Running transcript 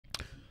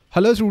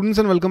Hello students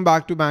and welcome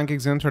back to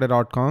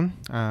bankexamstudy.com.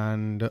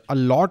 And a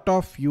lot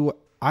of you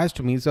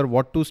asked me, sir,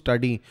 what to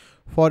study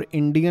for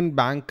Indian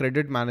Bank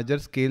Credit Manager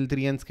Scale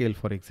 3 and Scale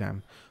 4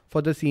 exam.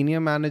 For the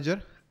Senior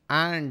Manager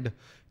and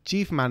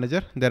Chief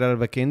Manager, there are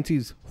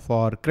vacancies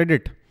for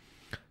credit.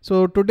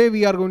 So today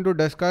we are going to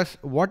discuss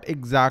what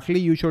exactly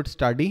you should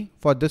study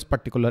for this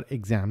particular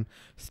exam.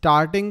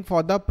 Starting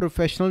for the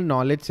professional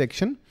knowledge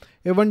section.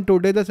 Even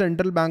today the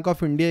Central Bank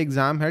of India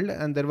exam held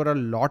and there were a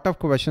lot of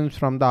questions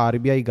from the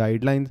RBI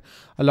guidelines,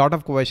 a lot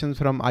of questions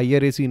from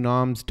IRAC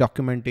norms,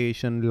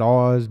 documentation,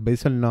 laws,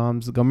 Basel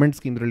norms, government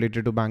schemes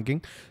related to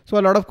banking. So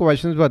a lot of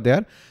questions were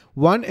there.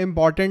 One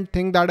important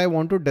thing that I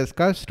want to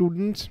discuss,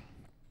 students,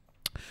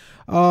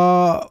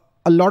 a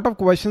lot of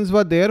questions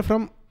were there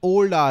from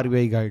old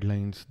RBI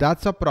guidelines.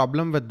 That's a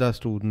problem with the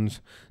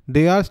students.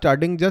 They are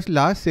studying just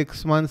last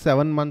 6 months,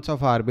 7 months of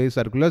RBI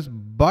circulars,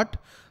 but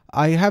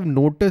I have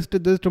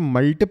noticed this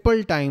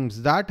multiple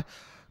times that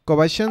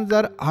questions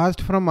are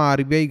asked from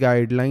RBI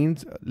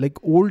guidelines, like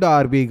old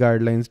RBI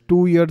guidelines,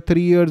 2 year,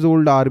 3 years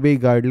old RBI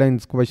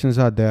guidelines questions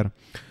are there.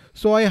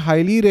 So I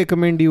highly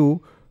recommend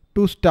you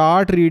to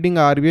start reading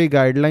RBI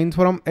guidelines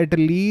from at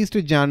least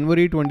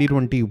January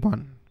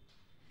 2021.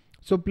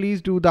 So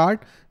please do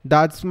that.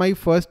 That's my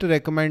first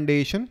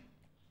recommendation.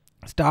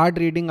 Start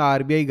reading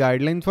RBI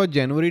guidelines for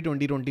January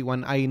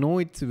 2021. I know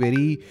it's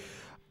very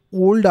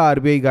old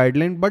RBI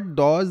guideline, but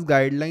those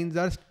guidelines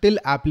are still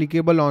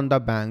applicable on the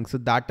banks. So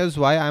that is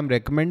why I'm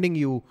recommending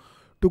you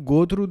to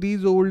go through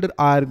these old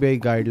RBI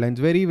guidelines.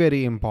 Very,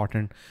 very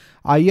important.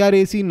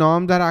 IRAC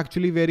norms are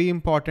actually very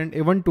important.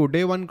 Even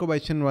today one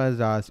question was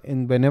asked,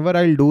 and whenever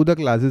I'll do the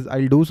classes,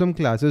 I'll do some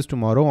classes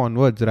tomorrow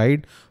onwards,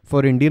 right?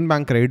 For Indian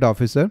Bank Credit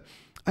Officer.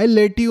 I'll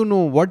let you know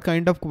what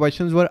kind of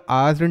questions were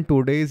asked in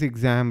today's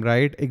exam,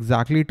 right?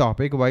 Exactly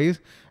topic wise.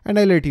 And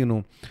I'll let you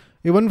know.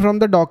 Even from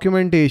the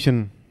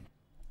documentation,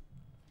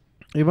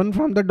 there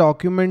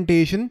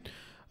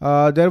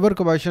were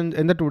questions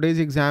in the today's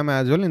exam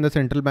as well in the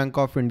Central Bank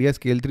of India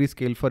Scale 3,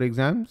 Scale 4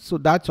 exam. So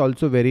that's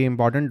also very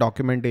important.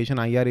 Documentation,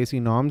 IRAC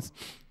norms,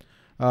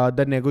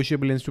 the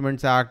Negotiable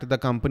Instruments Act, the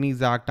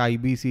Companies Act,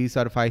 IBC,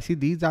 SURF-IC.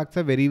 These acts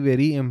are very,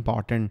 very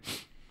important.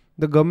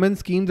 The government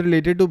schemes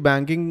related to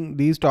banking,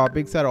 these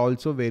topics are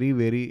also very,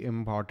 very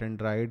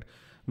important, right?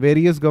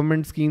 Various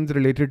government schemes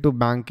related to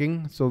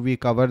banking. So we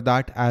cover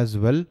that as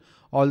well.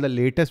 All the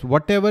latest,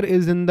 whatever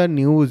is in the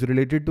news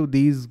related to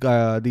these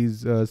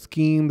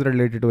schemes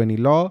related to any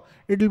law,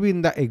 it will be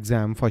in the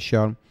exam for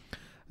sure.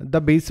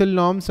 The Basel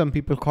norm, some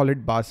people call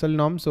it Basel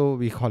norm, so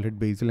we call it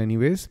Basel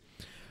anyways.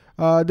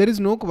 There is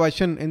no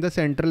question in the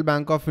Central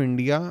Bank of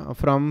India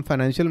from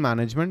financial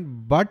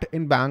management, but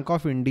in Bank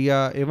of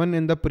India, even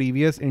in the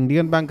previous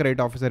Indian Bank Credit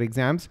Officer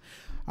exams,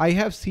 I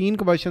have seen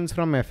questions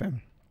from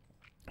FM.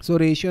 So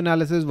ratio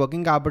analysis,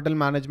 working capital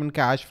management,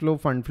 cash flow,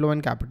 fund flow,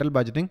 and capital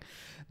budgeting.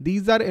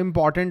 These are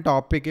important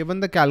topic. Even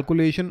the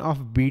calculation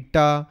of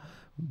beta,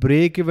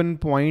 break even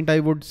point,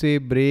 I would say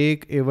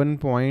break even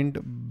point.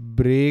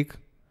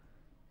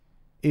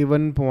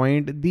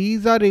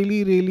 These are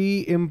really,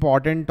 really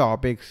important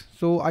topics.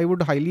 So I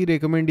would highly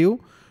recommend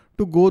you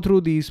to go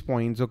through these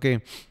points.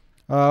 Okay.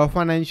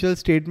 Financial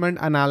statement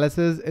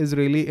analysis is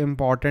really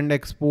important.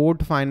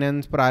 Export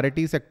finance,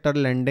 priority sector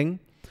lending.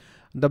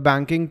 The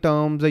banking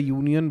terms, the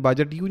union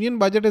budget. Union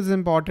budget is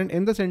important.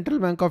 In the Central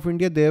Bank of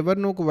India, there were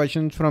no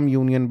questions from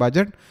union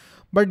budget.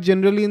 But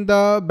generally in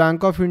the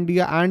Bank of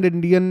India and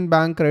Indian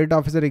Bank Credit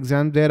Officer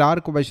exams, there are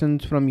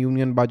questions from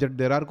union budget.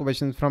 There are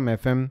questions from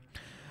FM.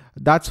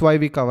 That's why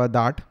we cover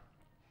that.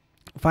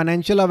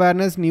 Financial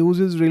awareness news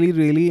is really,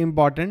 really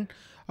important.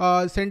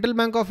 Central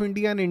Bank of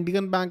India and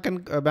Indian Bank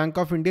and Bank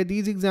of India,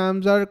 these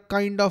exams are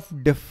kind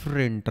of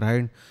different,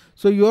 right?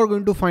 So you are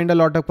going to find a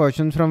lot of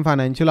questions from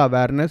financial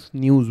awareness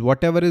news,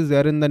 whatever is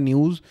there in the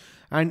news,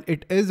 and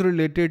it is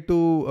related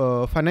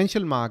to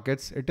financial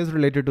markets. It is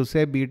related to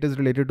SEBI, it is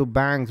related to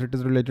banks, it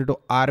is related to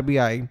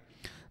RBI.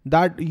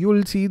 That you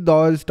will see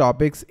those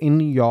topics in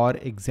your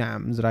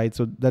exams, right?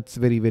 So that's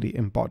very, very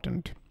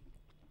important.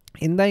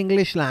 In the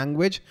English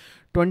language,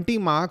 20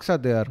 marks are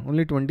there.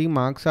 Only 20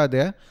 marks are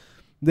there.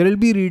 There will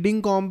be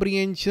reading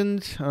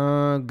comprehensions,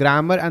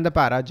 grammar, and the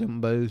para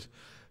jumbles.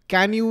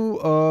 Can you,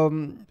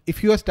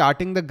 if you are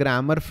starting the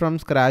grammar from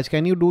scratch,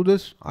 can you do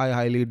this? I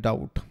highly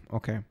doubt.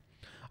 Okay.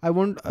 I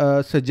won't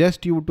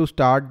suggest you to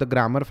start the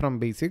grammar from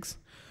basics.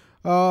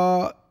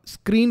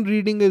 Screen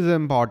reading is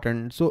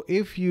important. So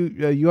if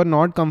you are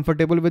not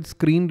comfortable with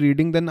screen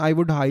reading, then I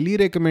would highly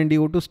recommend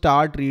you to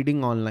start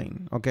reading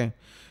online. Okay.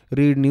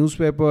 Read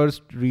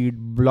newspapers,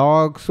 read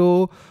blogs.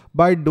 So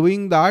by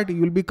doing that,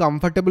 you'll be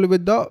comfortable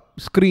with the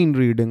screen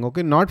reading.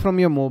 Okay. Not from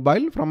your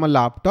mobile, from a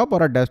laptop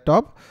or a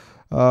desktop,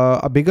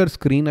 a bigger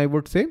screen, I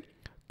would say.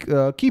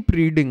 Keep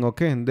reading.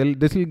 Okay.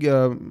 This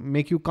will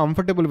make you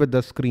comfortable with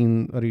the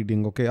screen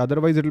reading. Okay.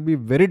 Otherwise it will be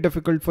very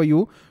difficult for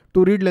you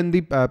to read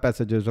lengthy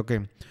passages.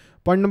 Okay.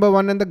 Point number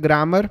 1, and the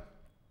grammar,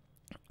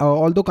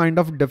 although kind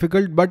of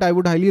difficult, but I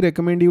would highly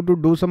recommend you to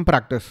do some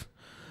practice.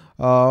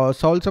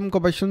 Solve some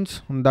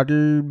questions, that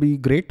will be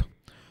great.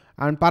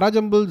 And para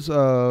jumbles,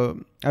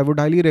 I would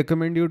highly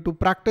recommend you to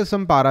practice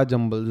some para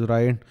jumbles,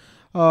 right?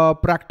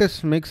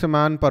 Practice makes a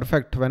man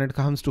perfect when it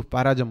comes to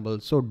para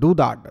jumbles. So do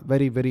that.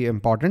 Very, very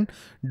important.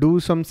 Do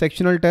some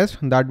sectional tests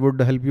that would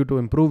help you to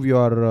improve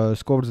your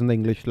scores in the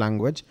English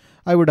language.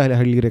 I would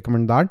highly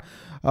recommend that.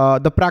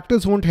 The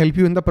practice won't help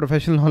you in the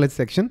professional knowledge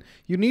section.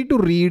 You need to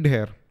read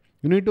here.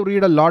 You need to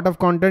read a lot of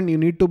content. You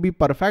need to be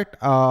perfect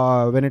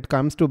when it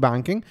comes to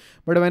banking.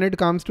 But when it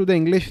comes to the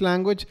English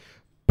language,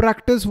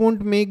 practice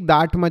won't make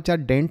that much a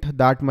dent,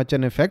 that much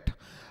an effect.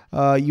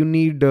 You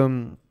need,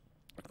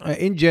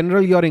 in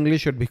general, your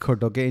English should be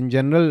good. Okay. In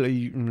general,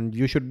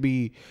 you should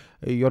be,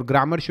 your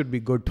grammar should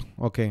be good.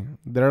 Okay.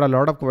 There are a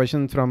lot of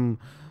questions from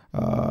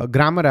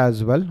grammar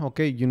as well.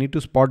 Okay. You need to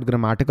spot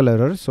grammatical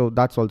errors. So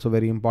that's also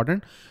very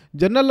important.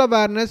 General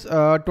awareness,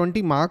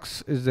 20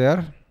 marks is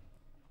there.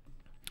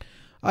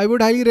 I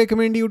would highly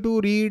recommend you to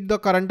read the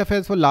current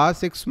affairs for last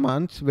 6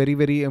 months. Very,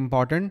 very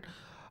important.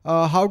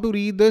 How to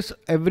read this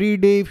every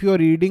day. If you are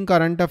reading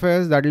current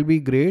affairs, that will be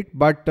great.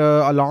 But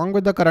along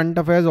with the current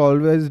affairs,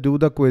 always do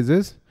the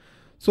quizzes.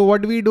 So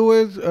what we do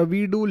is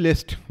we do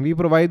list. We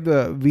provide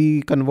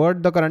we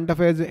convert the current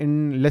affairs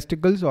in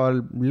listicles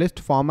or list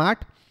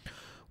format.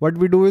 What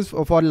we do is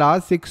for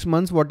last 6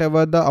 months,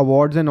 whatever the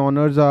awards and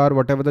honors are,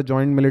 whatever the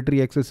joint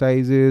military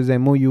exercises,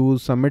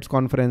 MOUs, summits,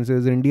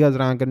 conferences, India's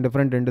rank in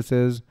different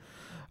indices,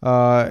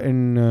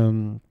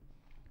 in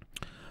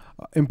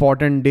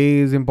important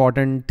days,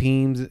 important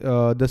themes,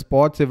 the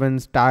sports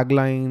events,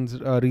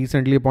 taglines,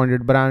 recently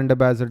appointed brand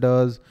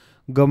ambassadors,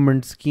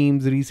 government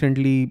schemes,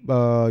 recently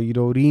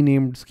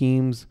renamed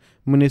schemes,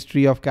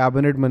 Ministry of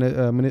Cabinet,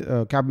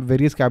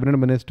 various cabinet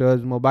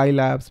ministers, mobile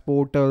apps,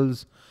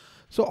 portals.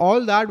 So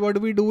all that, what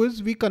we do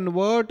is we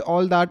convert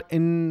all that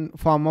in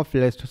form of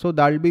list. So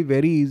that will be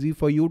very easy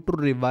for you to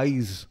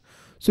revise.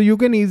 So you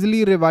can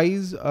easily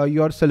revise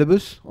your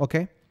syllabus.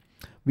 Okay.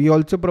 We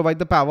also provide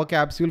the power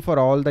capsule for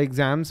all the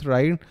exams,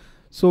 right?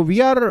 So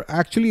we are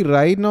actually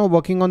right now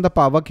working on the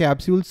power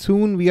capsule.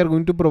 Soon we are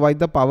going to provide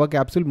the power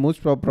capsule,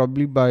 most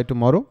probably by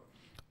tomorrow.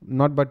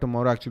 Not by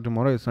tomorrow, actually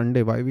tomorrow is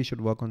Sunday. Why we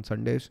should work on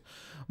Sundays?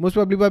 Most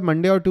probably by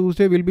Monday or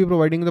Tuesday, we'll be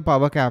providing the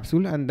power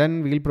capsule, and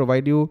then we'll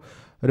provide you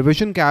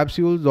revision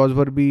capsules. Those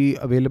will be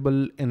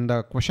available in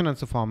the question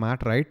answer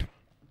format, right?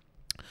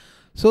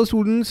 So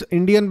students,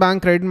 Indian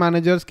Bank Credit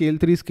Manager Scale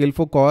 3, Scale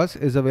 4 course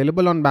is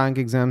available on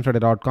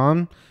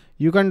bankexamstudy.com.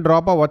 You can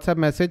drop a WhatsApp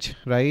message,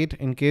 right?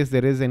 In case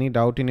there is any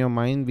doubt in your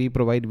mind. We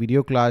provide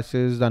video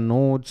classes, the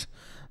notes,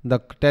 the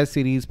test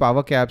series,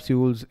 power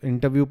capsules,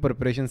 interview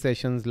preparation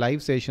sessions,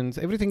 live sessions,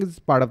 everything is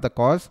part of the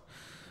course.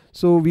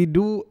 So we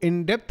do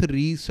in-depth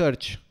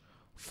research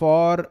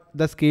for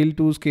the scale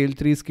 2, scale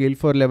 3, scale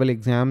 4 level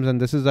exams. And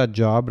this is our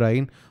job,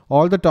 right?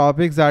 All the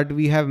topics that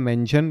we have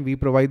mentioned, we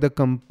provide the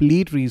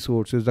complete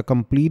resources, the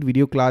complete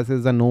video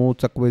classes, the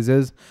notes, the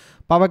quizzes,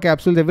 power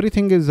capsules,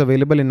 everything is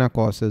available in our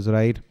courses,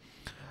 right?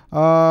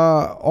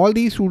 All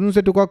these students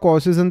that took our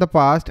courses in the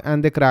past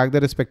and they cracked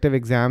their respective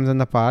exams in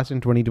the past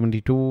in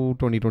 2022,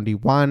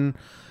 2021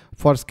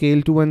 for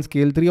scale 2 and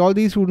scale 3, all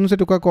these students that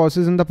took our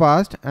courses in the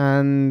past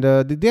and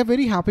they are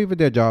very happy with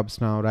their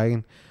jobs now,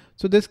 right?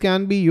 So this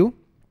can be you.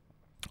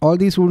 All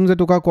these students that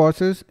took our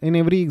courses, in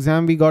every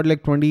exam we got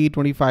like 20,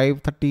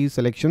 25, 30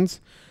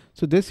 selections.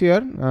 So this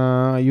year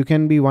you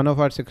can be one of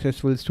our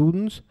successful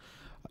students.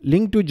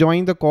 Link to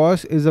join the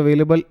course is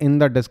available in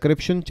the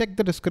description. Check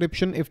the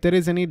description. If there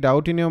is any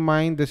doubt in your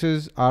mind, this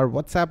is our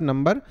WhatsApp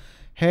number.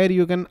 Here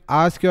you can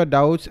ask your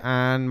doubts,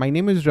 and my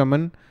name is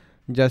Raman.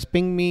 Just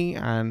ping me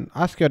and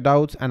ask your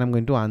doubts and I'm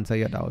going to answer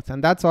your doubts.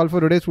 And that's all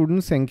for today,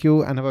 students. Thank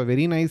you and have a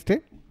very nice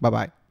day.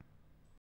 Bye-bye.